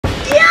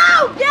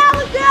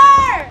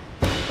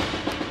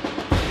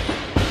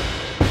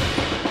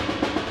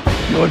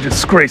You're a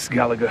disgrace,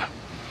 Gallagher.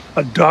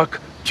 A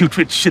dark,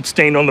 putrid shit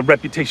stain on the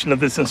reputation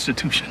of this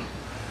institution.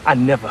 I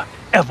never,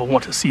 ever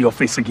want to see your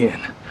face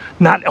again.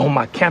 Not on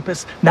my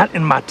campus, not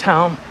in my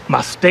town,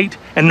 my state,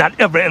 and not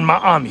ever in my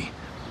army.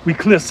 We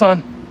clear,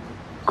 son?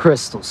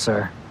 Crystal,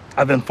 sir.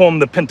 I've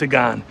informed the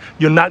Pentagon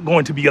you're not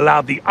going to be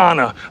allowed the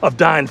honor of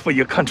dying for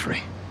your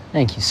country.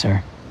 Thank you,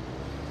 sir.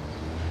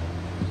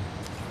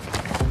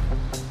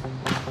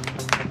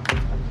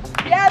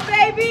 Yeah,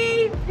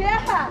 baby!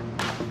 Yeah!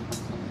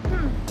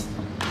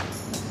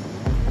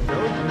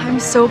 I'm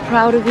so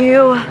proud of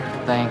you.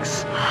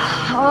 Thanks.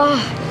 Oh,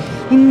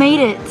 you made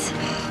it.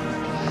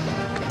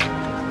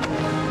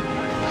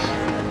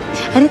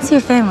 I didn't see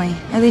your family.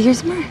 Are they here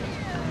somewhere?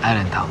 I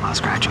didn't tell them I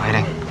was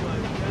graduating.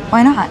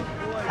 Why not?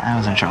 I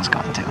wasn't sure I was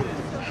going to.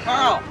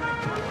 Carl!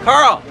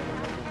 Carl!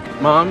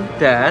 Mom,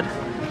 Dad,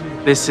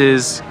 this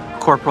is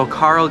Corporal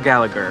Carl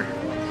Gallagher,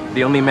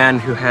 the only man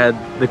who had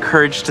the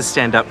courage to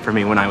stand up for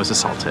me when I was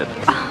assaulted.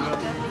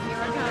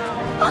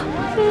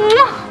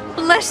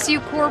 Bless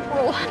you,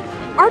 Corporal.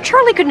 Our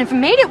Charlie couldn't have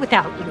made it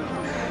without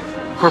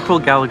you. Corporal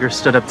Gallagher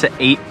stood up to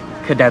 8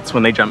 cadets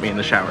when they jumped me in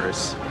the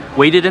showers.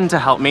 Waded in to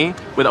help me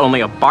with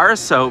only a bar of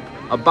soap,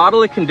 a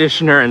bottle of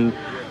conditioner, and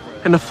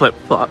a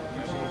flip-flop.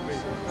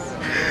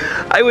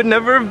 I would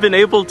never have been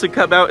able to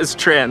come out as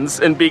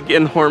trans and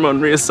begin hormone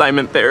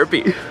reassignment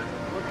therapy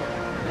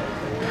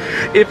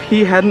if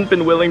he hadn't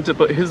been willing to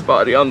put his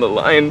body on the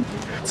line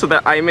so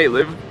that I may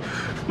live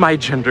my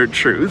gendered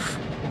truth.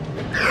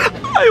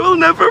 I will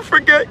never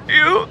forget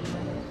you.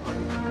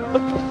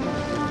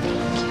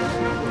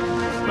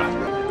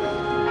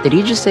 Did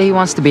he just say he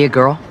wants to be a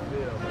girl?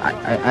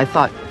 I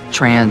thought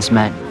trans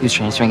meant he was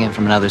transferring in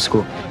from another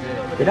school.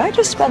 Did I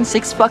just spend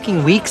 6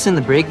 fucking weeks in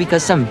the brig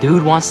because some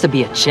dude wants to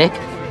be a chick?